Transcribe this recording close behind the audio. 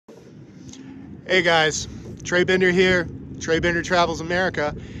Hey guys, Trey Bender here, Trey Bender Travels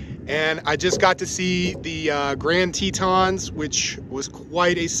America, and I just got to see the Grand Tetons, which was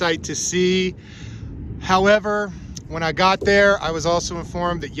quite a sight to see. However, when I got there, I was also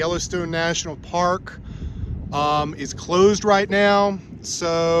informed that Yellowstone National Park is closed right now,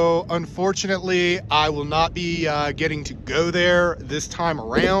 so unfortunately I will not be getting to go there this time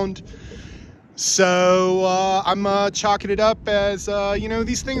around. So I'm chalking it up as,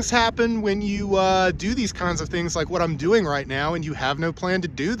 these things happen when you do these kinds of things like what I'm doing right now and you have no plan to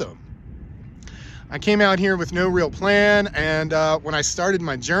do them. I came out here with no real plan, and when I started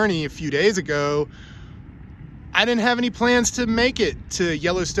my journey a few days ago, I didn't have any plans to make it to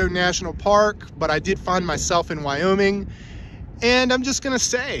Yellowstone National Park, but I did find myself in Wyoming. And I'm just gonna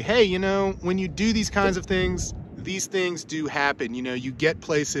say, hey, when you do these kinds of things, these things do happen. You get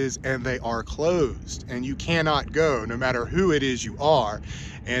places and they are closed and you cannot go no matter who it is you are,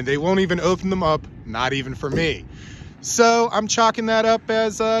 and they won't even open them up, not even for me. So I'm chalking that up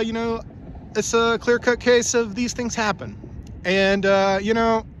as, it's a clear-cut case of these things happen. And,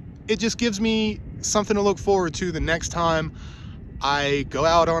 it just gives me something to look forward to the next time I go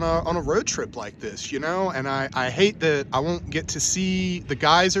out on a road trip like this, and I hate that I won't get to see the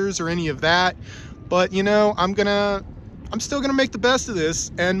geysers or any of that. But, I'm still gonna make the best of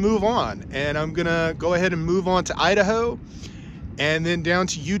this and move on. And I'm gonna go ahead and move on to Idaho and then down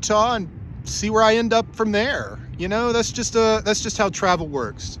to Utah and see where I end up from there. That's just how travel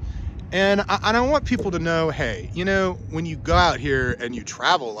works. And I want people to know, hey, when you go out here and you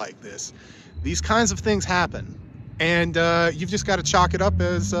travel like this, these kinds of things happen. And you've just got to chalk it up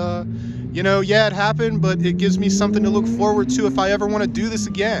as, yeah, it happened, but it gives me something to look forward to if I ever want to do this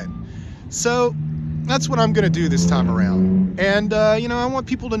again. So that's what I'm going to do this time around. And, I want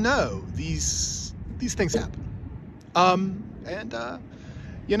people to know these things happen.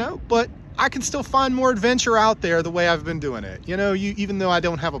 But I can still find more adventure out there the way I've been doing it. Even though I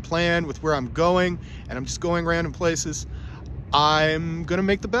don't have a plan with where I'm going and I'm just going random places, I'm going to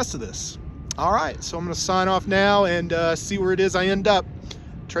make the best of this. All right, so I'm going to sign off now and see where it is I end up.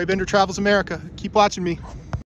 Trey Bender Travels America. Keep watching me.